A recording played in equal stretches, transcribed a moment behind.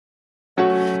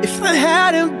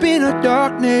hadn't been a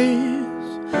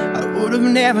darkness, I would have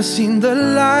never seen the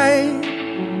light.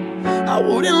 I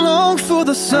wouldn't long for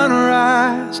the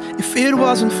sunrise if it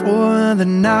wasn't for the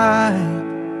night.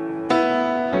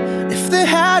 If there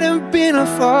hadn't been a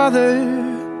father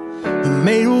who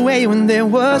made a way when there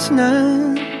was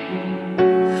none,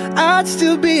 I'd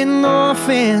still be an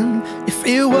orphan if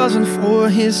it wasn't for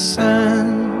his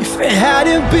son. If there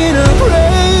hadn't been a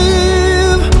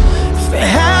grave, if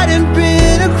there hadn't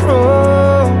been a cross,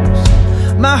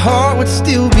 my heart would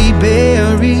still be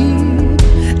buried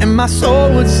and my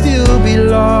soul would still be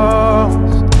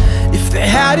lost. If there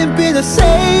hadn't been a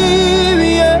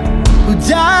Savior who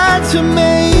died to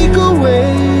make a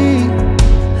way,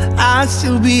 I'd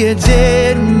still be a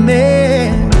dead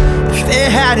man if there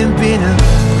hadn't been a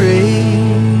grave.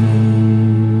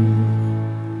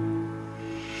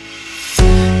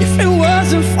 If it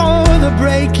wasn't for the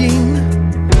breaking,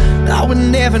 I would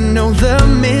never know the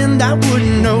mend. I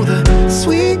wouldn't know the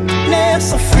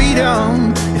sweetness of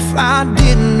freedom if I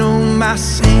didn't know my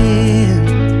sin.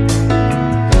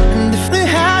 And if there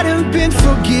hadn't been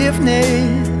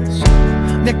forgiveness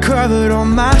that covered all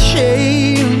my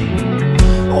shame,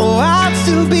 oh, I'd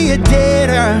still be a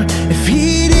debtor if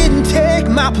he didn't take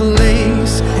my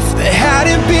place. If there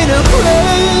hadn't been a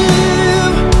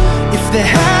grave, if there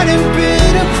hadn't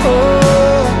been a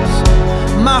cross,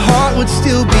 my heart would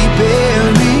still be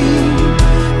buried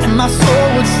and my soul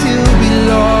would still be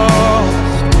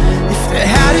lost. If there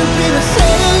hadn't been a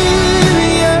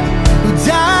Savior who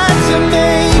died to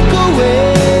make a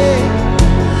way,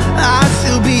 I'd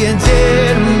still be a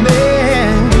dead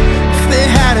man if there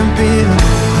hadn't been a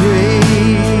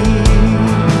grave.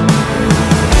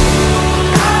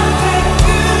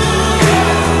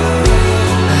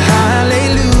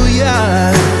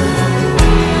 Hallelujah.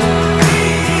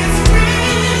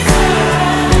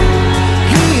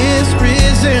 He is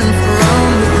risen from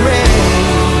the grave.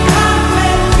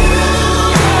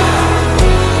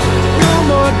 No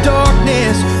more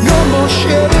darkness, no more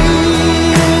shame.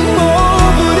 Oh,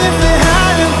 but if there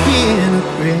hadn't been a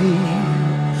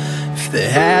grave, if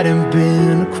there hadn't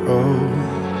been a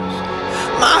cross,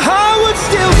 my heart would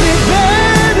still be